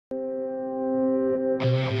Hey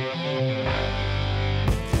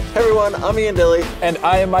everyone, I'm Ian Dilley. And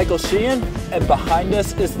I am Michael Sheehan, and behind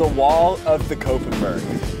us is the wall of the Koppenberg.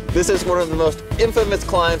 This is one of the most infamous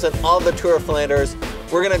climbs in all the Tour of Flanders.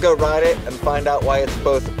 We're gonna go ride it and find out why it's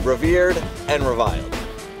both revered and reviled.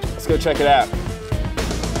 Let's go check it out.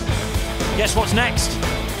 Guess what's next?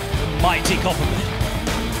 The mighty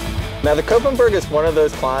Koppenberg. Now the Koppenberg is one of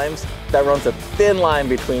those climbs that runs a thin line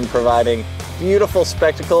between providing beautiful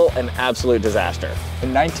spectacle and absolute disaster.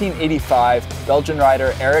 In 1985, Belgian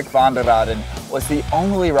rider Erik van der Waden was the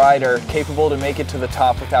only rider capable to make it to the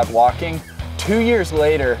top without walking. 2 years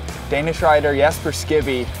later, Danish rider Jesper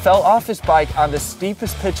Skibby fell off his bike on the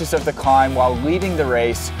steepest pitches of the climb while leading the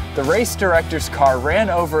race. The race director's car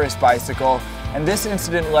ran over his bicycle, and this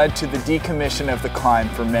incident led to the decommission of the climb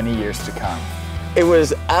for many years to come. It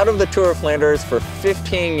was out of the Tour of Flanders for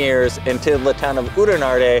 15 years until the town of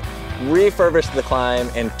Oudenaarde refurbished the climb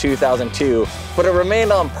in 2002, but it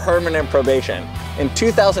remained on permanent probation. In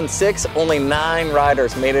 2006, only 9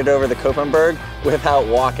 riders made it over the Koppenberg without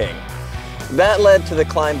walking. That led to the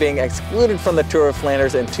climb being excluded from the Tour of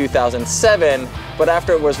Flanders in 2007, but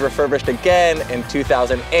after it was refurbished again in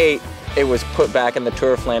 2008, it was put back in the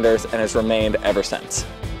Tour of Flanders and has remained ever since.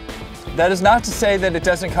 That is not to say that it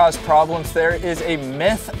doesn't cause problems. There is a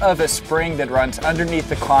myth of a spring that runs underneath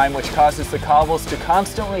the climb which causes the cobbles to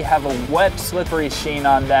constantly have a wet, slippery sheen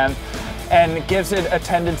on them and gives it a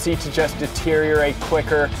tendency to just deteriorate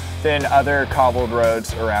quicker than other cobbled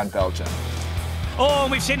roads around Belgium. Oh,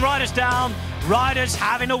 and we've seen riders down, riders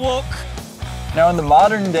having a walk. Now in the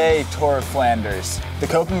modern day Tour of Flanders, the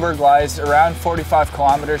Koppenberg lies around 45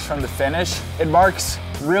 kilometers from the finish. It marks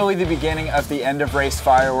really the beginning of the end of race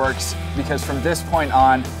fireworks, because from this point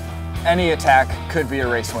on, any attack could be a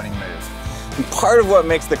race-winning move. And part of what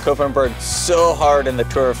makes the Koppenberg so hard in the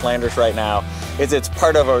Tour of Flanders right now is it's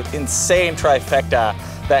part of an insane trifecta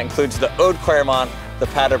that includes the Oude Clermont, the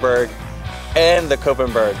Paterberg, and the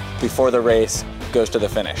Koppenberg before the race goes to the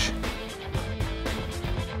finish.